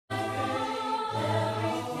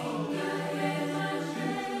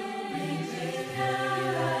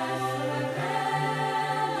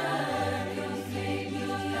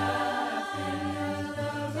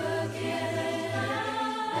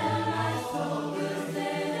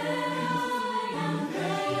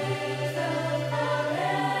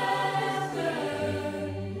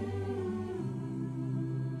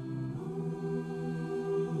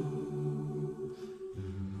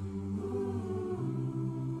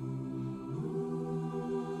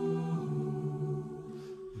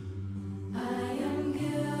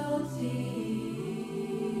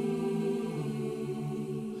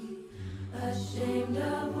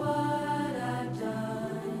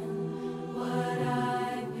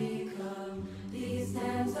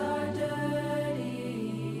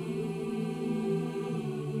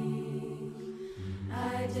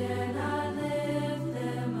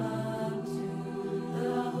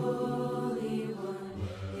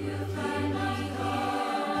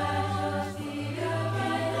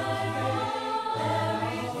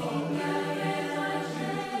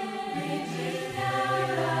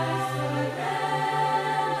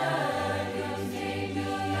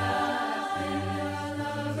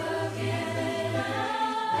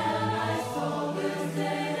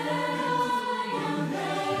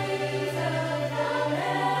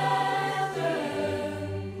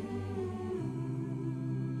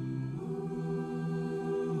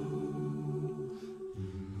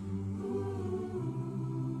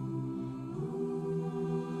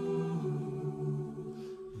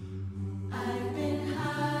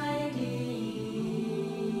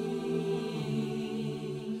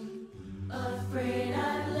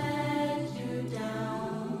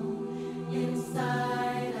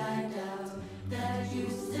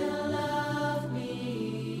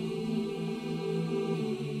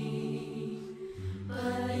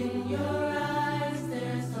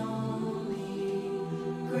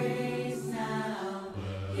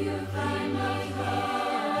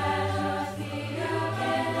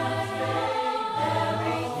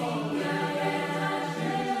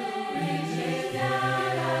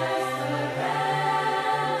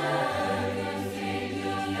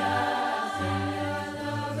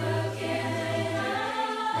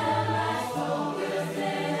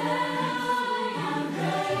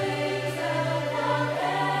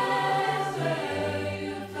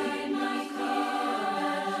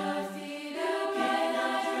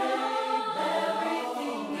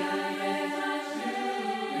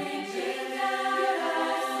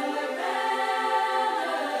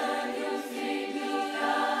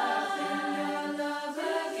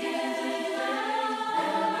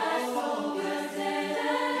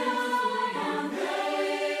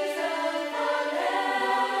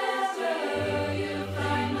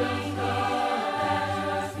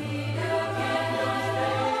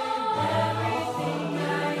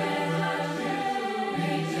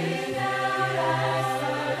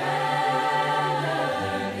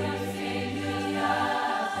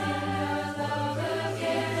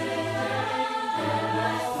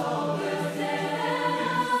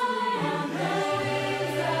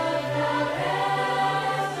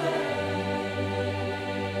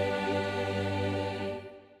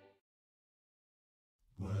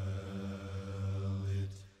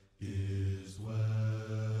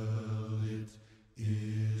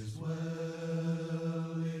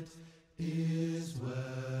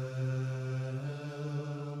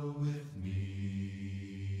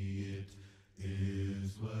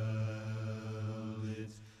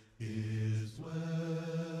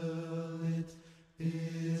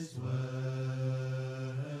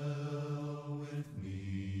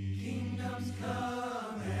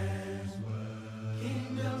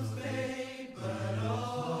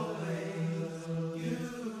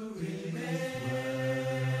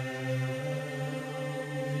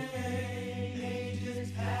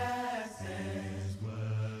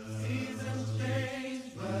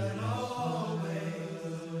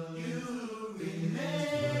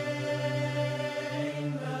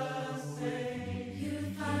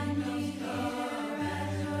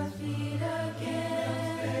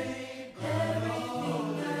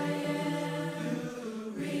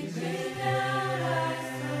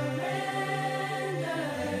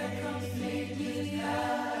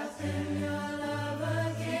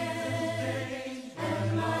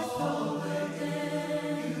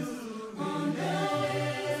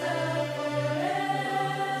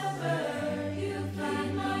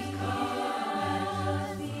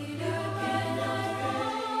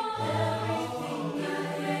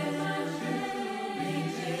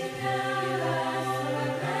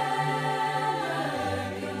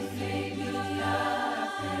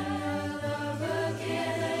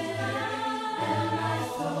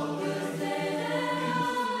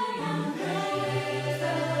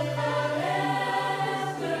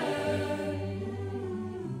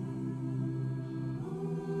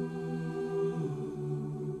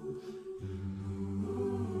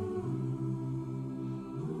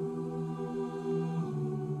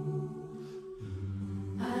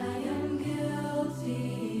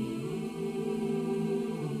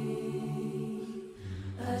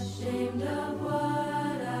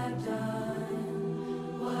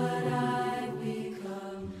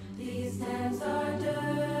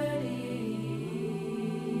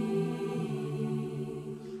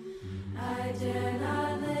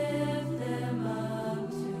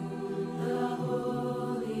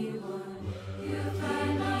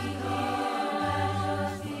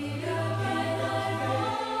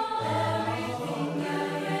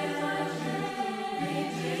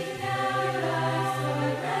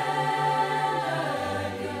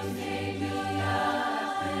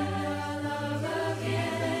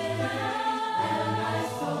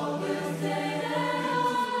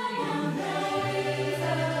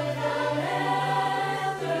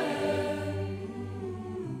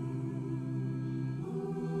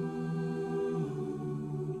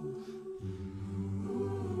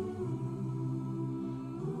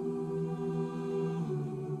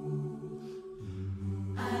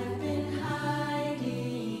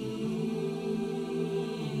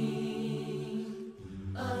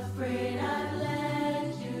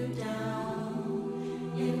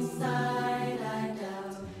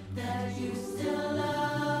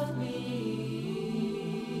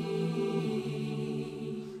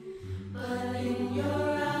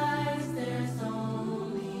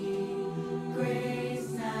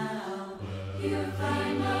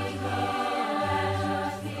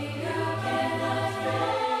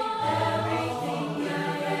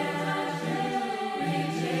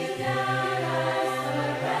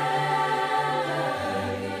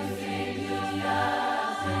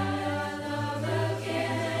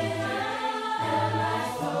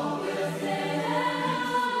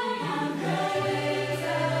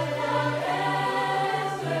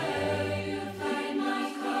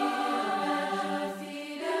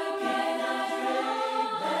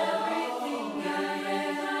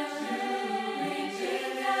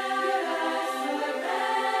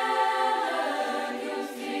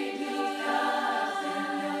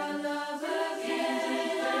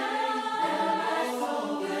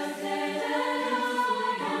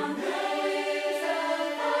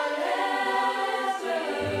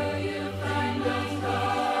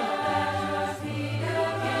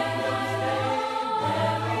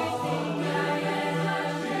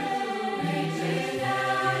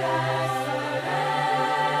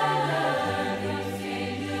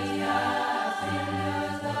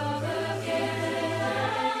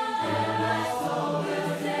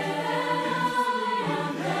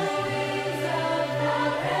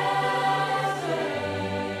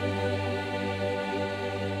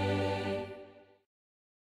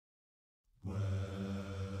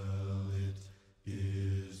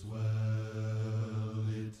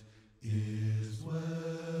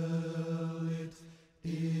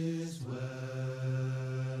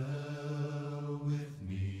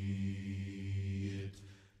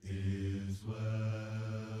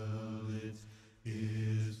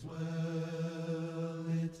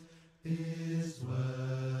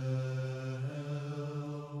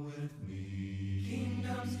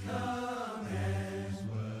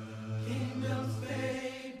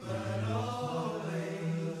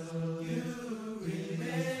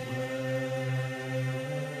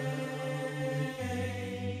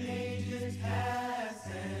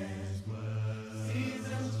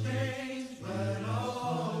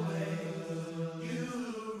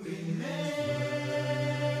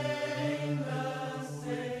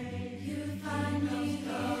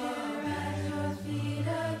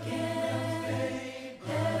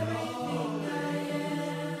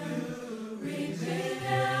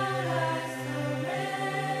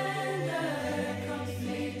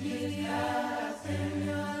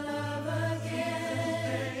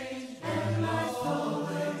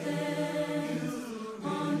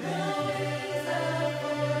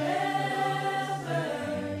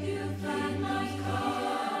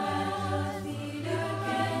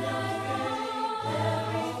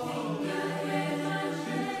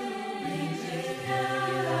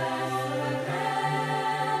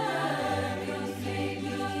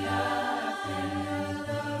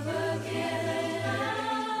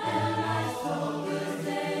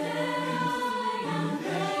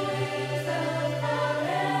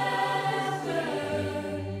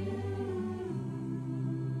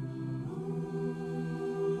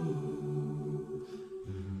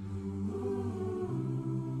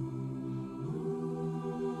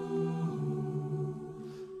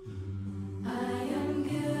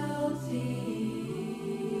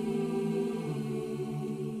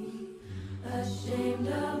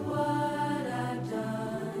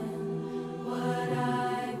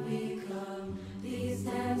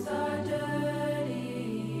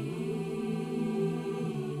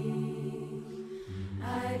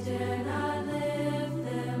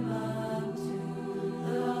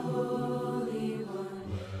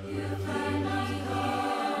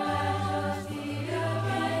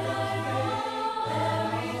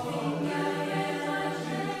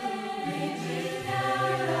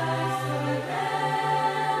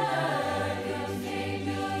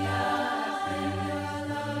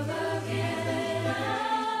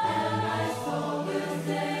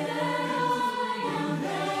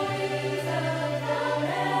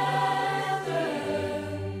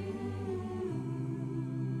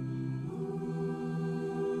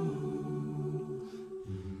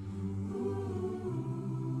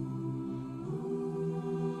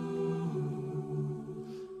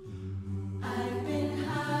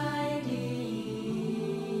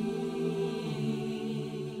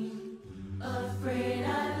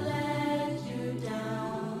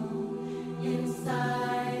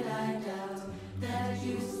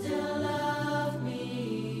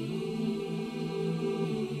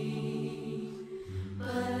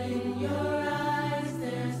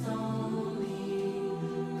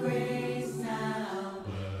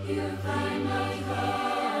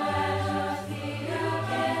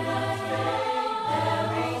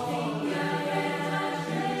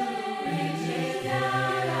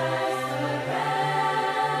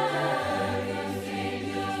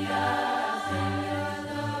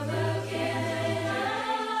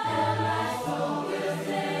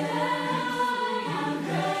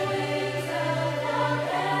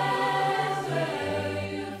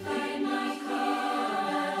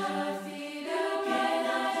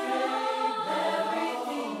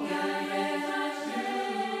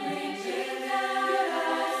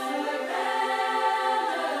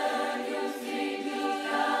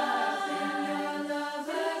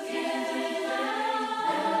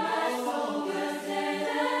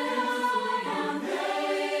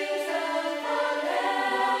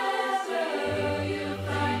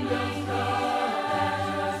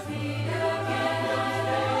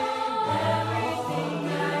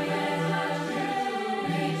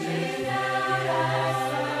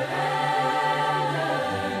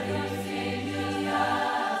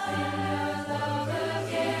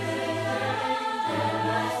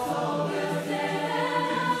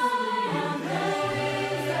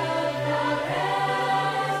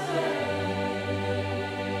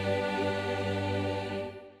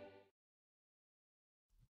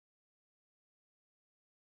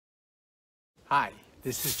Hi,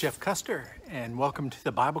 this is Jeff Custer, and welcome to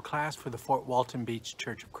the Bible class for the Fort Walton Beach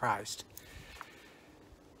Church of Christ.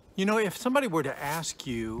 You know, if somebody were to ask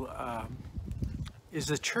you, is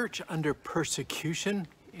the church under persecution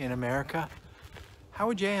in America? How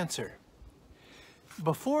would you answer?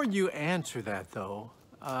 Before you answer that, though,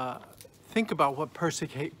 think about what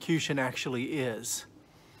persecution actually is.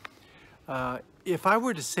 If I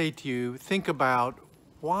were to say to you, think about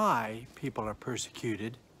why people are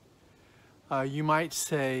persecuted, you might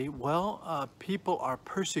say, well, people are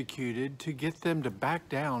persecuted to get them to back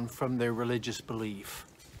down from their religious belief.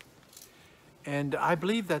 And I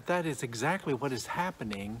believe that that is exactly what is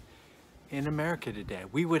happening in America today.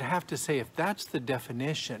 We would have to say, if that's the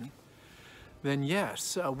definition, then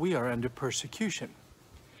yes, we are under persecution.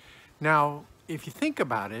 Now, if you think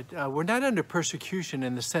about it, we're not under persecution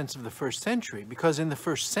in the sense of the first century, because in the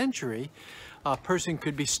first century, a person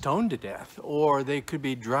could be stoned to death, or they could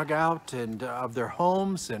be drug out of their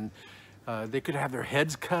homes, and they could have their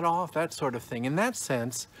heads cut off, that sort of thing. In that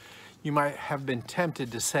sense, you might have been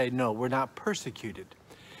tempted to say, no, we're not persecuted.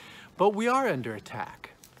 But we are under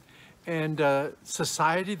attack. And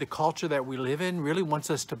society, the culture that we live in, really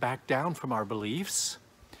wants us to back down from our beliefs.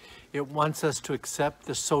 It wants us to accept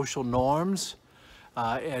the social norms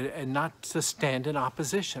and not to stand in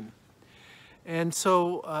opposition. And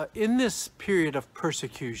so in this period of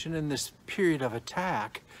persecution, in this period of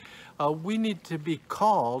attack, we need to be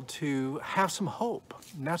called to have some hope.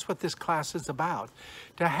 And that's what this class is about,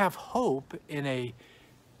 to have hope in an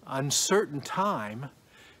uncertain time,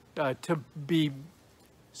 to be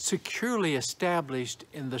securely established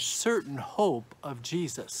in the certain hope of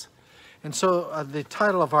Jesus. And so the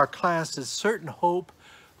title of our class is Certain Hope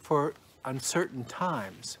for Uncertain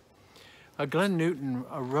Times. Glenn Newton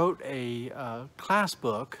wrote a class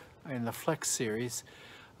book in the Flex series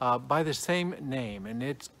by the same name, and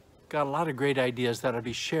it's got a lot of great ideas that I'll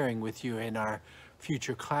be sharing with you in our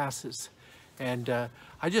future classes. And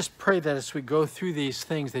I just pray that as we go through these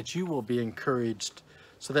things that you will be encouraged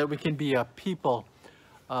so that we can be a people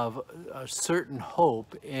of a certain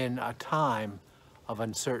hope in a time of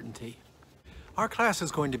uncertainty. Our class is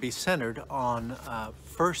going to be centered on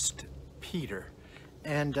 1 Peter.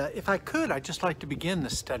 And if I could, I'd just like to begin the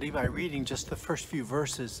study by reading just the first few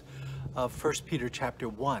verses of 1 Peter chapter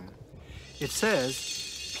 1. It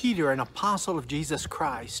says, Peter, an apostle of Jesus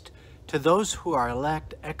Christ, to those who are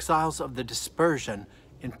elect exiles of the dispersion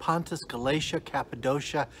in Pontus, Galatia,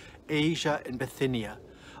 Cappadocia, Asia, and Bithynia,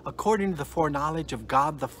 according to the foreknowledge of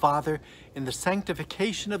God the Father, in the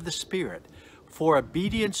sanctification of the Spirit, for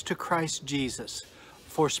obedience to Christ Jesus,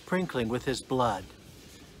 for sprinkling with his blood.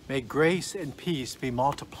 May grace and peace be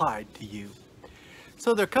multiplied to you.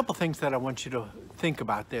 So there are a couple things that I want you to think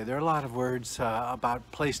about there. There are a lot of words about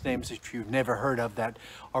place names that you've never heard of that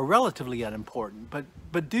are relatively unimportant,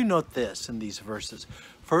 but do note this in these verses.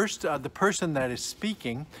 First, the person that is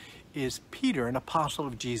speaking is Peter, an apostle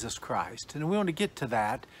of Jesus Christ. And we want to get to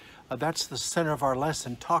that. That's the center of our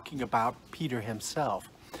lesson, talking about Peter himself.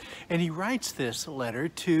 And he writes this letter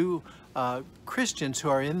to Christians who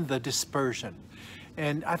are in the dispersion.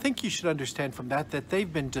 And I think you should understand from that that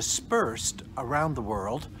they've been dispersed around the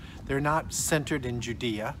world. They're not centered in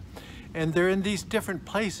Judea. And they're in these different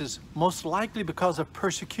places, most likely because of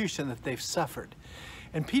persecution that they've suffered.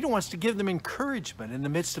 And Peter wants to give them encouragement in the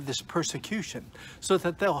midst of this persecution so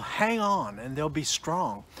that they'll hang on and they'll be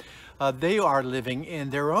strong. They are living in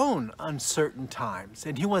their own uncertain times,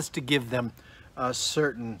 and he wants to give them a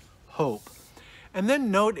certain hope. And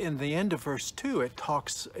then note in the end of verse 2,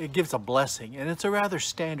 it gives a blessing, and it's a rather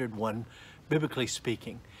standard one, biblically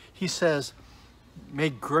speaking. He says, may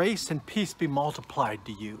grace and peace be multiplied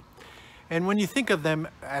to you. And when you think of them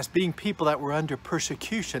as being people that were under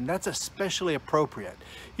persecution, that's especially appropriate.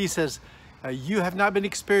 He says, you have not been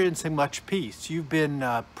experiencing much peace. You've been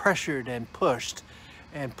pressured and pushed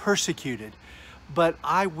and persecuted, but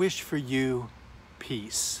I wish for you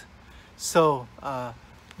peace. So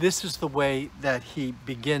this is the way that he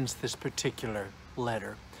begins this particular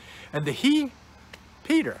letter. And the he,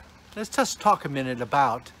 Peter. Let's just talk a minute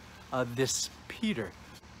about this Peter.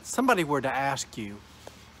 Somebody were to ask you,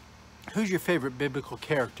 who's your favorite biblical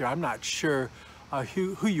character? I'm not sure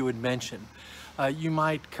who you would mention. You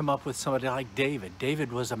might come up with somebody like David.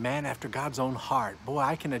 David was a man after God's own heart. Boy,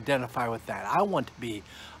 I can identify with that. I want to be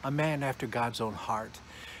a man after God's own heart.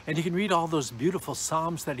 And you can read all those beautiful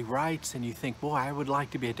Psalms that he writes, and you think, boy, I would like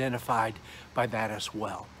to be identified by that as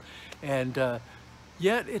well. And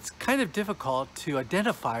yet it's kind of difficult to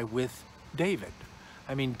identify with David.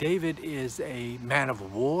 I mean, David is a man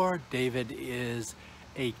of war. David is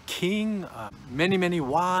a king, many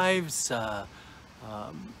wives,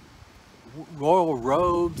 royal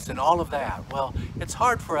robes, and all of that. Well, it's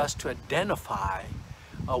hard for us to identify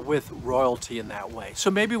with royalty in that way. So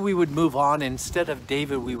maybe we would move on. Instead of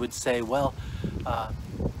David, we would say, well,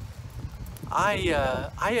 I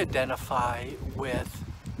identify with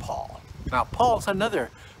Paul. Now, Paul's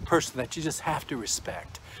another person that you just have to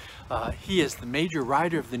respect. He is the major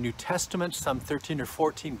writer of the New Testament. Some 13 or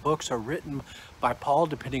 14 books are written by Paul,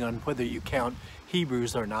 depending on whether you count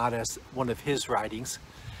Hebrews or not as one of his writings.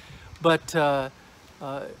 But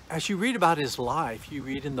as you read about his life, you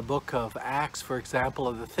read in the book of Acts, for example,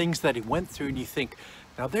 of the things that he went through, and you think,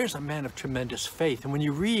 now there's a man of tremendous faith. And when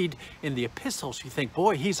you read in the epistles, you think,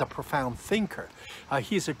 boy, he's a profound thinker.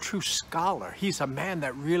 He's a true scholar. He's a man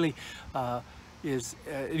that really is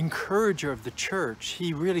an encourager of the church.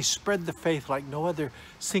 He really spread the faith like no other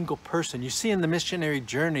single person. You see in the missionary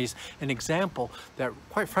journeys an example that,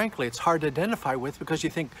 quite frankly, it's hard to identify with, because you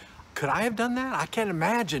think, could I have done that? I can't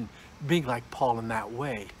imagine being like Paul in that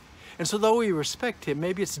way. And so though we respect him,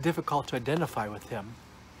 maybe it's difficult to identify with him.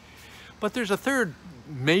 But there's a third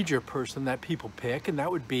major person that people pick, and that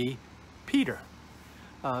would be Peter.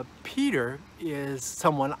 Peter is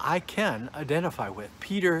someone I can identify with.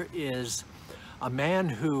 Peter is a man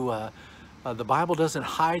who the Bible doesn't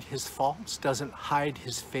hide his faults, doesn't hide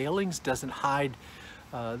his failings, doesn't hide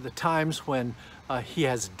the times when he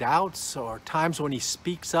has doubts, or times when he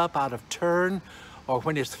speaks up out of turn, or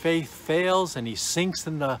when his faith fails and he sinks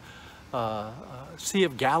in the Sea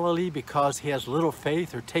of Galilee because he has little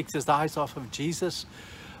faith or takes his eyes off of Jesus.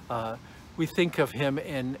 We think of him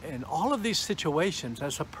in all of these situations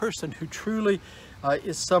as a person who truly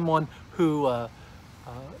is someone who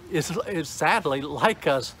is sadly like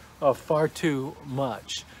us far too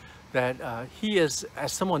much. That he is,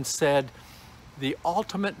 as someone said, the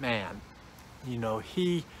ultimate man. You know,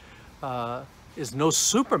 he is no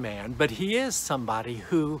Superman, but he is somebody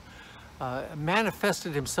who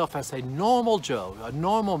manifested himself as a normal Joe, a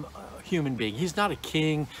normal human being. He's not a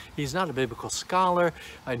king. He's not a biblical scholar.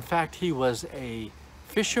 In fact, he was a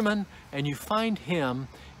fisherman, and you find him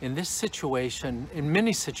in this situation, in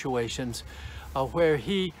many situations, where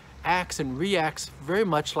he acts and reacts very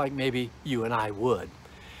much like maybe you and I would.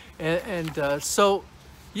 So,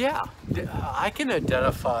 yeah, I can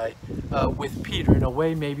identify with Peter in a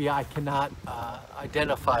way maybe I cannot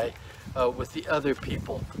identify with the other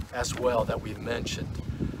people as well that we've mentioned.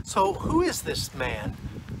 So who is this man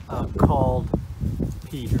called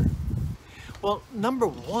Peter? Well, number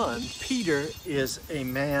one, Peter is a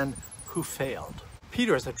man who failed.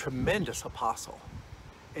 Peter is a tremendous apostle.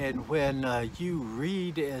 And when you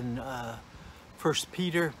read in 1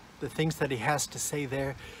 Peter, the things that he has to say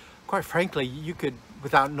there, quite frankly, you could,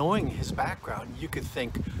 without knowing his background, you could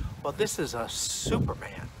think, well, this is a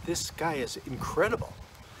Superman. This guy is incredible.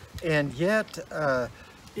 And yet,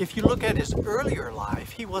 if you look at his earlier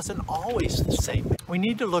life, he wasn't always the same. We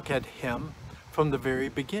need to look at him from the very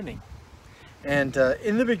beginning. And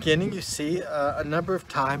in the beginning, you see a number of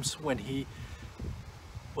times when he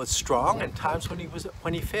was strong and times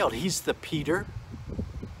when he failed. He's the Peter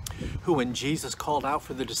who, when Jesus called out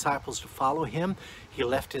for the disciples to follow him, he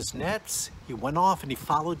left his nets, he went off and he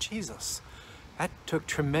followed Jesus. That took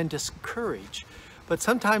tremendous courage. But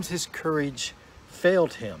sometimes his courage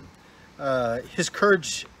failed him. His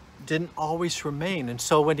courage didn't always remain. And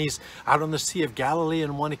so when he's out on the Sea of Galilee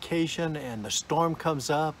on one occasion and the storm comes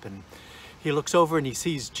up and he looks over and he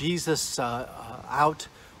sees Jesus out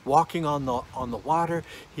walking on the water,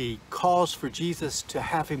 he calls for Jesus to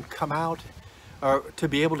have him come out, or to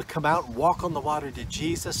be able to come out and walk on the water to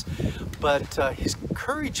Jesus. But his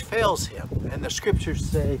courage fails him. And the scriptures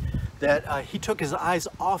say that he took his eyes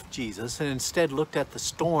off Jesus and instead looked at the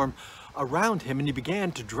storm around him and he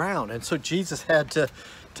began to drown. And so Jesus had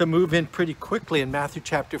to move in pretty quickly in Matthew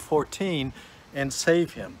chapter 14 and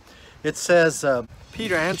save him. It says,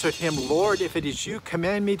 Peter answered him, Lord, if it is you,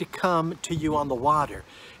 command me to come to you on the water.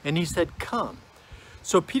 And he said, come.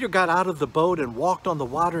 So Peter got out of the boat and walked on the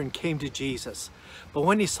water and came to Jesus. But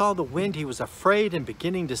when he saw the wind, he was afraid, and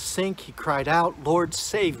beginning to sink, he cried out, Lord,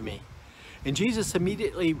 save me. And Jesus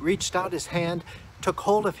immediately reached out his hand, took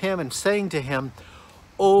hold of him, and saying to him,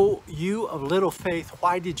 O you of little faith,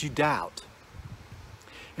 why did you doubt?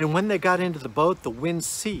 And when they got into the boat, the wind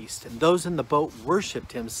ceased, and those in the boat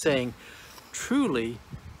worshipped him, saying, truly,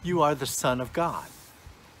 you are the Son of God.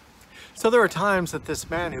 So there are times that this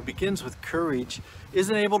man who begins with courage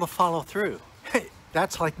isn't able to follow through. Hey,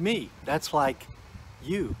 that's like me. That's like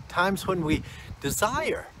you. Times when we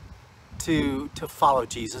desire to follow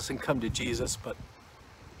Jesus and come to Jesus, but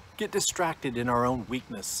get distracted in our own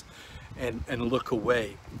weakness and look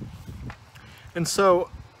away. And so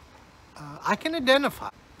I can identify.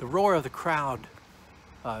 The roar of the crowd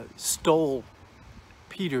stole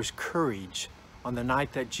Peter's courage on the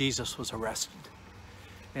night that Jesus was arrested.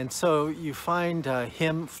 And so you find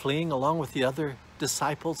him fleeing along with the other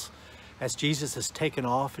disciples as Jesus is taken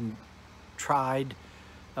off and tried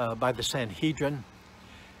by the Sanhedrin.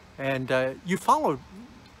 And you follow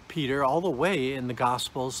Peter all the way in the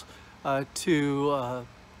Gospels to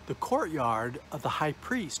the courtyard of the high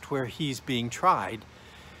priest where he's being tried.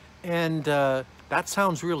 And that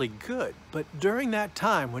sounds really good. But during that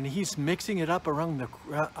time, when he's mixing it up among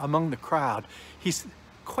the crowd, he's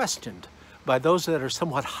questioned by those that are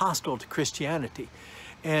somewhat hostile to Christianity.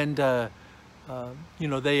 And, you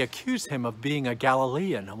know, they accuse him of being a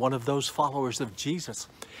Galilean, one of those followers of Jesus.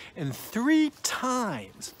 And three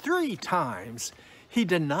times, he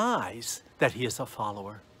denies that he is a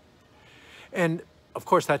follower. And of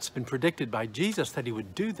course, that's been predicted by Jesus that he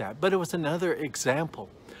would do that. But it was another example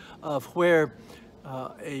of where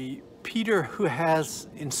a Peter who has,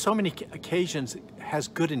 in so many occasions, has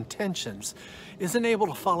good intentions, isn't able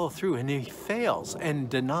to follow through, and he fails and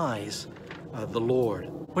denies the Lord.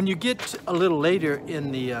 When you get a little later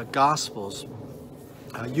in the Gospels,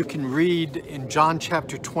 you can read in John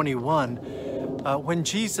chapter 21, when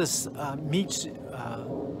Jesus meets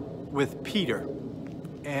with Peter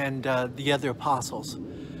and the other apostles.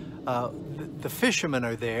 The fishermen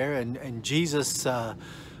are there, and Jesus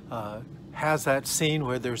has that scene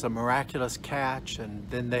where there's a miraculous catch, and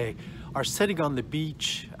then they are sitting on the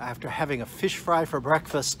beach after having a fish fry for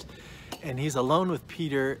breakfast, and he's alone with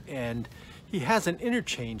Peter, and he has an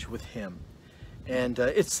interchange with him. And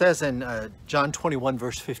it says in John 21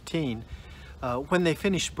 verse 15, when they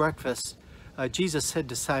finished breakfast, Jesus said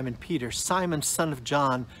to Simon Peter, Simon, son of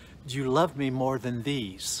John, do you love me more than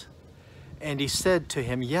these? And he said to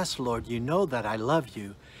him, yes, Lord, you know that I love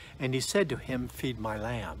you. And he said to him, feed my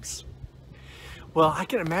lambs. Well, I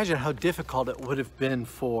can imagine how difficult it would have been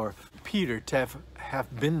for Peter to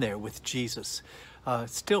have been there with Jesus.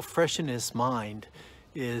 Still fresh in his mind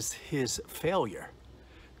is his failure.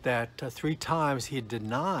 that 3 times he had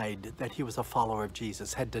denied that he was a follower of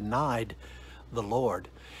Jesus, had denied the Lord.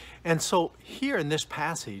 And so here in this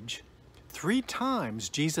passage, 3 times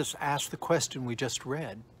Jesus asked the question we just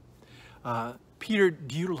read, Peter,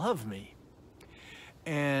 do you love me?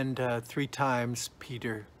 And 3 times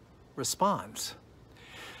Peter responds.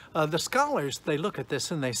 The scholars, they look at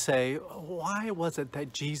this and they say, why was it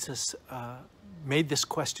that Jesus made this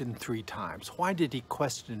question 3 times? Why did he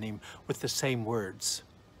question him with the same words?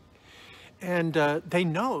 And they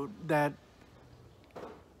note that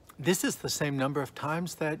this is the same number of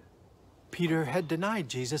times that Peter had denied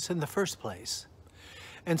Jesus in the first place.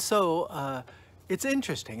 And so it's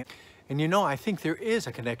interesting. And you know, I think there is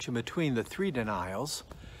a connection between the 3 denials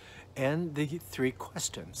and the 3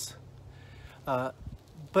 questions.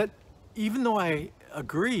 But even though I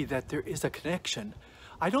agree that there is a connection,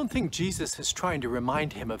 I don't think Jesus is trying to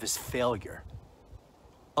remind him of his failure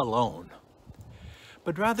alone.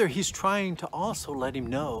 But rather, he's trying to also let him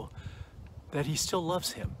know that he still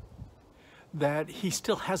loves him, that he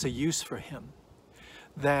still has a use for him,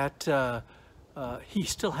 that he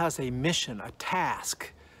still has a mission, a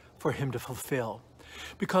task for him to fulfill.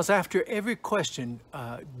 Because after every question,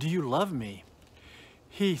 do you love me?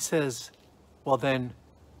 He says, well then,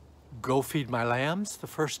 go feed my lambs the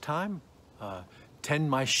first time, tend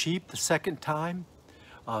my sheep the second time,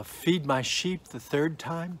 feed my sheep the third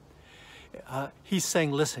time. He's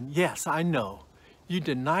saying, listen, yes, I know you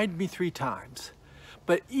denied me 3 times,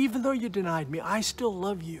 but even though you denied me, I still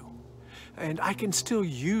love you and I can still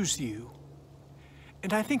use you.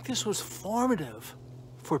 And I think this was formative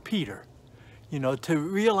for Peter, you know, to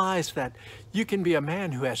realize that you can be a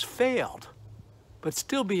man who has failed, but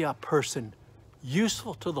still be a person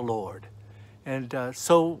useful to the Lord. And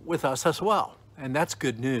so with us as well. And that's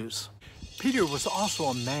good news. Peter was also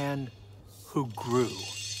a man who grew.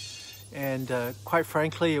 And quite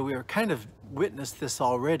frankly, we are kind of witnessed this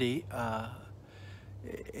already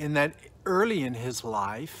in that early in his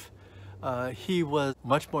life, he was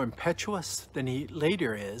much more impetuous than he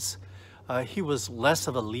later is. He was less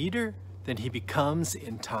of a leader than he becomes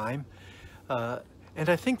in time. And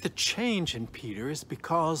I think the change in Peter is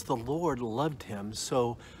because the Lord loved him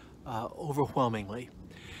so overwhelmingly.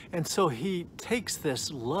 And so he takes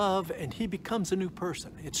this love and he becomes a new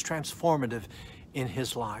person. It's transformative in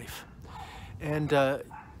his life. And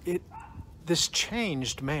this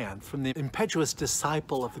changed man from the impetuous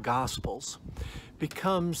disciple of the Gospels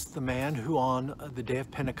becomes the man who on the day of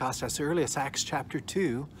Pentecost, as early as Acts chapter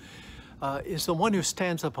 2, is the one who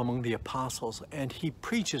stands up among the apostles and he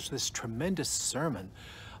preaches this tremendous sermon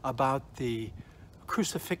about the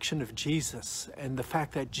crucifixion of Jesus and the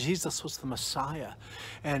fact that Jesus was the Messiah.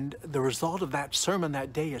 And the result of that sermon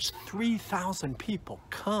that day is 3,000 people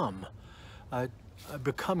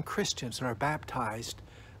become Christians and are baptized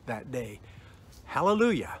that day.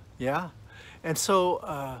 Hallelujah, yeah? And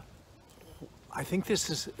so I think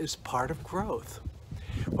this is part of growth.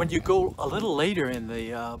 When you go a little later in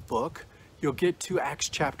the book, you'll get to Acts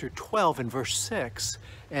chapter 12 and verse 6,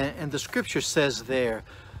 and the scripture says there,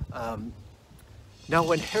 now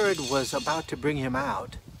when Herod was about to bring him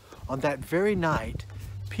out, on that very night,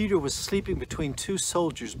 Peter was sleeping between 2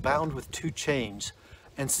 soldiers bound with 2 chains,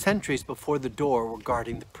 and sentries before the door were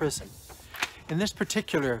guarding the prison. In this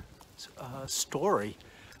particular story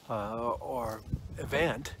or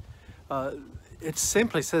event, it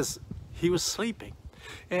simply says he was sleeping.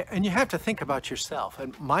 And you have to think about yourself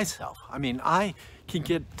and myself. I mean, I can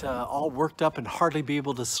get all worked up and hardly be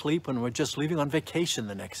able to sleep when we're just leaving on vacation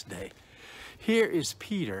the next day. Here is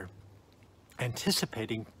Peter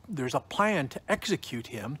anticipating there's a plan to execute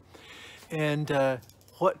him. And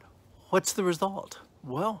what's the result?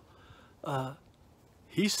 Well,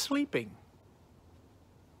 he's sleeping.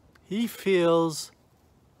 He feels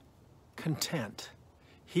content.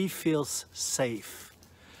 He feels safe.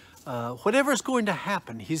 Whatever is going to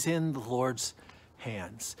happen, he's in the Lord's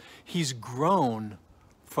hands. He's grown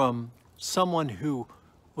from someone who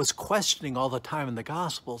was questioning all the time in the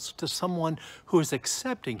Gospels to someone who is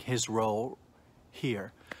accepting his role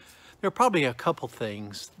here. There are probably a couple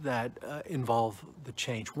things that involve the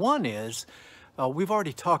change. One is, we've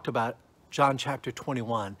already talked about John chapter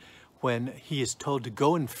 21, when he is told to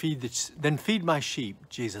go and feed my sheep,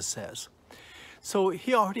 Jesus says. So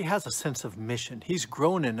he already has a sense of mission. He's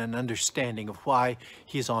grown in an understanding of why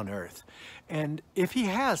he's on earth. And if he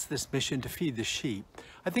has this mission to feed the sheep,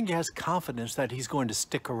 I think he has confidence that he's going to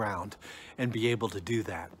stick around and be able to do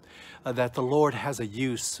that. That the Lord has a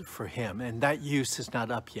use for him, and that use is not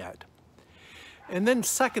up yet. And then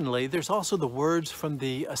secondly, there's also the words from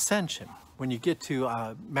the ascension. When you get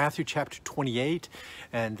to Matthew chapter 28,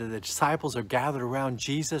 and the disciples are gathered around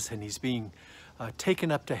Jesus, and he's being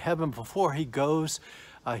taken up to heaven. Before he goes,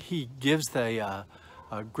 he gives the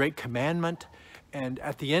great commandment. And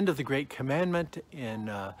at the end of the great commandment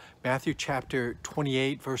in Matthew chapter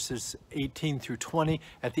 28, verses 18 through 20,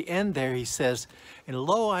 at the end there he says, "And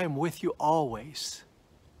lo, I am with you always."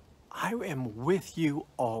 I am with you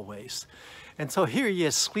always. And so here he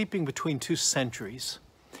is sleeping between two centuries,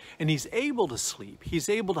 and he's able to sleep. He's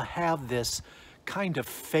able to have this kind of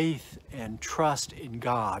faith and trust in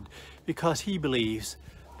God because he believes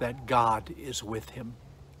that God is with him.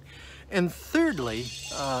 And thirdly,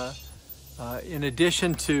 in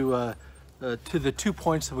addition to the 2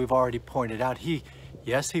 points that we've already pointed out,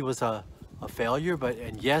 yes, he was a failure,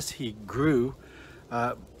 and yes, he grew.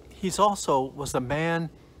 He's also was a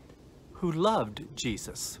man who loved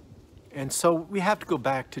Jesus. And so we have to go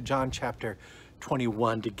back to John chapter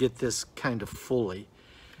 21 to get this kind of fully.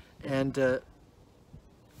 And the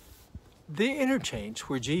interchange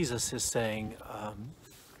where Jesus is saying,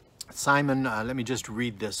 Simon, let me just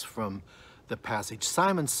read this from the passage.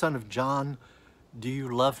 "Simon, son of John, do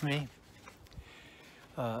you love me?"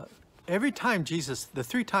 Every time Jesus, the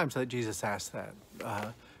 3 times that Jesus asked that,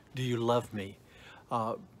 "Do you love me?"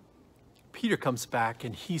 Peter comes back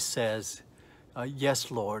and he says,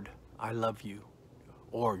 "Yes, Lord, I love you,"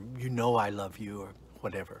 or "You know I love you," or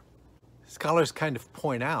whatever. Scholars kind of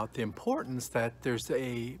point out the importance that there's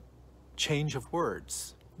a change of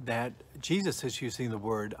words, that Jesus is using the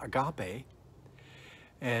word agape,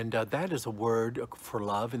 and that is a word for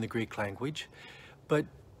love in the Greek language. But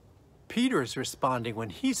Peter is responding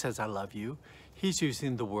when he says, "I love you," he's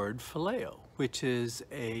using the word phileo, which is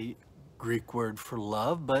a Greek word for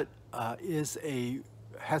love, but has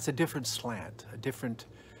a different slant, a different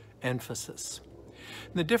emphasis.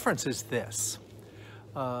 And the difference is this.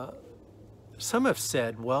 Some have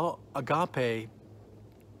said, well, agape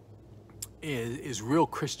is real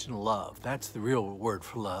Christian love. That's the real word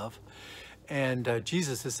for love. And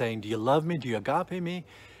Jesus is saying, "Do you love me? Do you agape me?"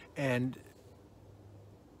 And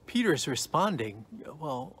Peter is responding,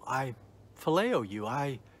 "Well, I phileo you.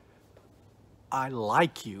 I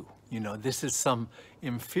like you. You know, this is some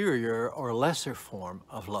inferior or lesser form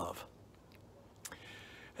of love."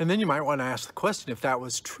 And then you might want to ask the question, if that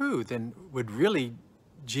was true, then would really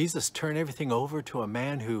Jesus turn everything over to a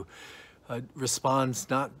man who responds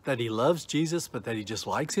not that he loves Jesus, but that he just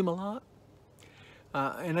likes him a lot?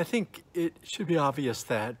 And I think it should be obvious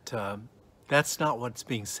that that's not what's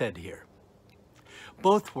being said here.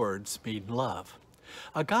 Both words mean love.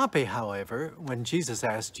 Agape, however, when Jesus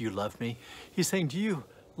asked, "Do you love me?" he's saying, "Do you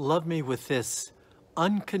love me with this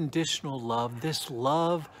unconditional love, this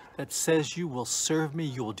love that says you will serve me,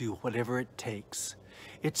 you will do whatever it takes?"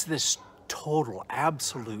 It's this total,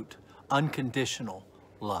 absolute, unconditional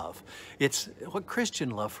love. It's what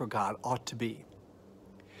Christian love for God ought to be.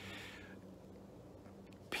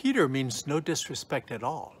 Peter means no disrespect at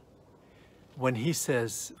all when he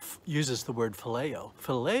uses the word phileo.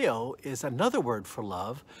 Phileo is another word for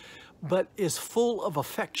love, but is full of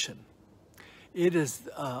affection. It is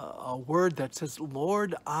a word that says,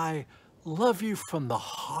 "Lord, I love you from the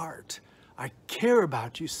heart. I care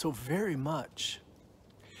about you so very much."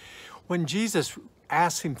 When Jesus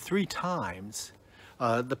asked him 3 times,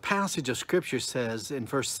 the passage of Scripture says in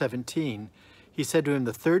verse 17, he said to him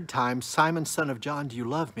the 3rd time, "Simon, son of John, do you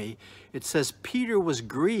love me?" It says, Peter was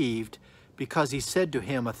grieved because he said to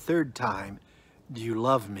him a 3rd time, "Do you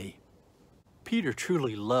love me?" Peter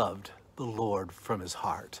truly loved the Lord from his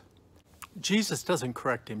heart. Jesus doesn't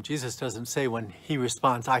correct him. Jesus doesn't say when he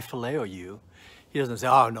responds, "I phileo you," he doesn't say,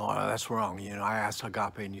 "Oh, no, that's wrong. You know, I asked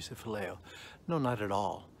agape and you said phileo." No, not at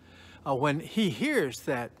all. When he hears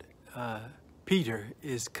that Peter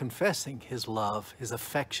is confessing his love, his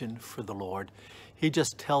affection for the Lord, he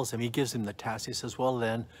just tells him, he gives him the task. He says, "Well,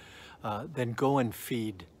 then go and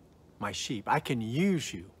feed my sheep. I can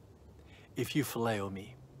use you if you phileo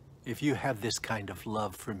me. If you have this kind of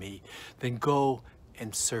love for me, then go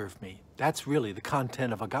and serve me." That's really the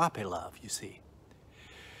content of agape love, you see.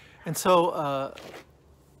 And so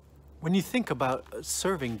when you think about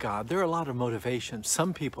serving God, there are a lot of motivations.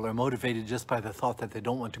 Some people are motivated just by the thought that they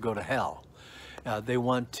don't want to go to hell. They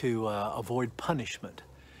want to avoid punishment.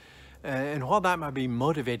 And while that might be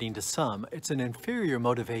motivating to some, it's an inferior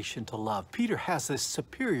motivation to love. Peter has this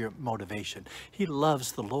superior motivation. He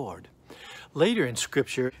loves the Lord. Later in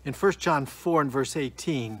Scripture, in 1 John 4 and verse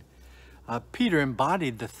 18, Peter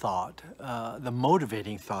embodied the thought, the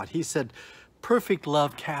motivating thought. He said, "Perfect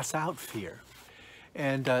love casts out fear."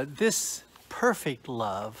 And this perfect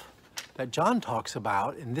love that John talks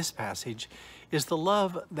about in this passage is the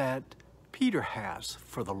love that Peter has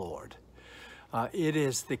for the Lord. It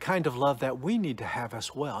is the kind of love that we need to have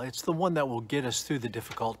as well. It's the one that will get us through the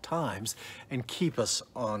difficult times and keep us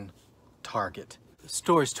on target.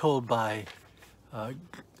 Stories told by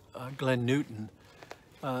Glenn Newton.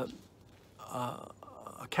 A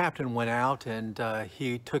captain went out and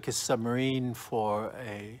he took his submarine for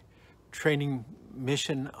a training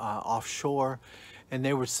mission offshore, and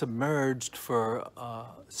they were submerged for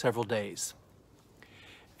several days.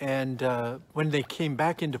 And when they came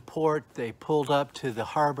back into port, they pulled up to the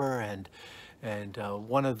harbor, and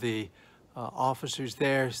one of the officers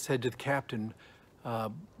there said to the captain,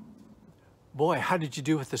 "Boy, how did you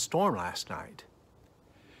do with the storm last night?"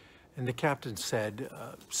 And the captain said,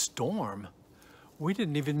 "Storm? We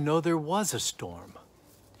didn't even know there was a storm."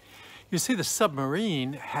 You see, the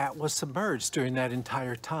submarine was submerged during that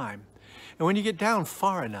entire time. And when you get down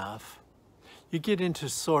far enough, you get into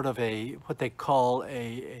sort of what they call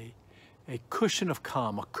a cushion of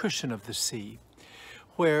calm, a cushion of the sea,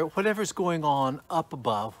 where whatever's going on up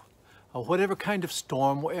above, whatever kind of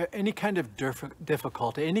storm, any kind of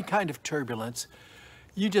difficulty, any kind of turbulence,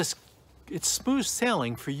 it's smooth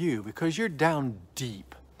sailing for you because you're down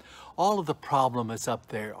deep. All of the problem is up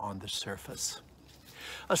there on the surface.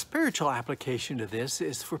 A spiritual application to this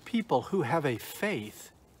is for people who have a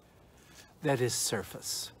faith that is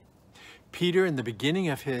surface. Peter, in the beginning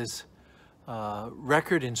of his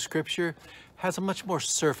record in Scripture, has a much more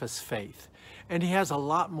surface faith, and he has a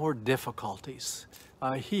lot more difficulties.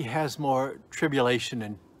 He has more tribulation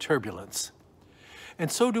and turbulence.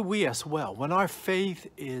 And so do we as well. When our faith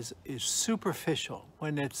is superficial,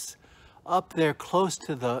 when it's up there close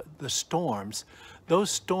to the storms, those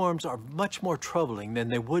storms are much more troubling than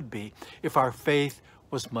they would be if our faith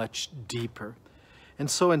was much deeper. And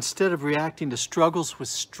so instead of reacting to struggles with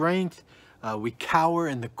strength, we cower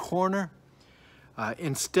in the corner.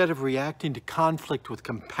 Instead of reacting to conflict with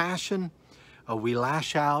compassion, we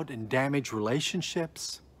lash out and damage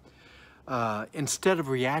relationships. Instead of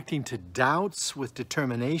reacting to doubts with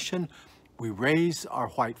determination, we raise our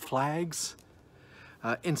white flags.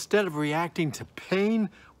 Instead of reacting to pain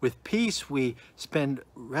with peace, we spend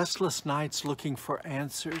restless nights looking for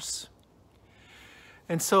answers.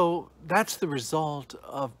 And so that's the result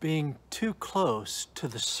of being too close to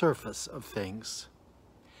the surface of things.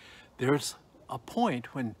 There's a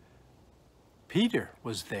point when Peter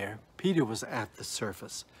was there. Peter was at the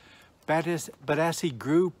surface. But as he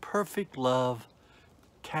grew, perfect love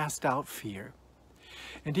cast out fear.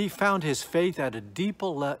 And he found his faith at a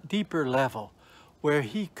deeper level where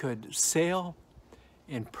he could sail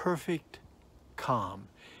in perfect calm,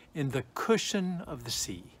 in the cushion of the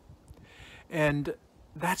sea. And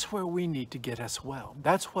that's where we need to get as well.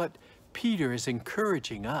 That's what Peter is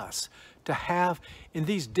encouraging us to have in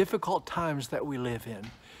these difficult times that we live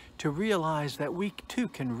in, to realize that we too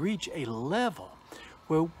can reach a level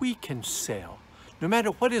where we can sail, no matter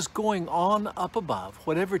what is going on up above,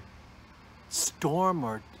 whatever storm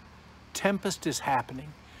or tempest is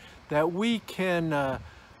happening, that we can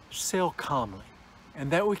sail calmly,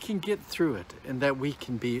 and that we can get through it, and that we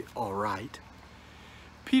can be all right.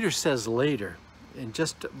 Peter says later, in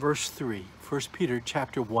just verse 3, 1 Peter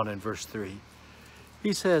chapter 1 and verse 3,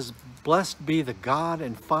 he says, "Blessed be the God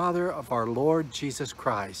and Father of our Lord Jesus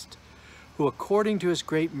Christ, who according to his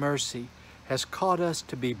great mercy has caused us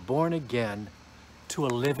to be born again to a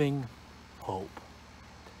living hope."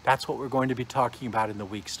 That's what we're going to be talking about in the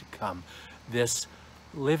weeks to come, this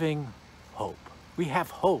living hope. We have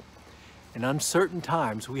hope. In uncertain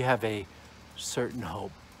times, we have a certain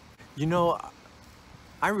hope. You know,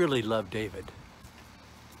 I really love David.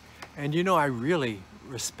 And you know, I really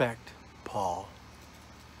respect Paul.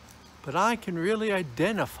 But I can really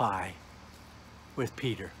identify with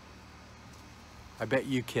Peter. I bet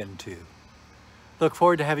you can too. Look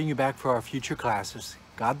forward to having you back for our future classes.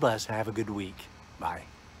 God bless and have a good week. Bye.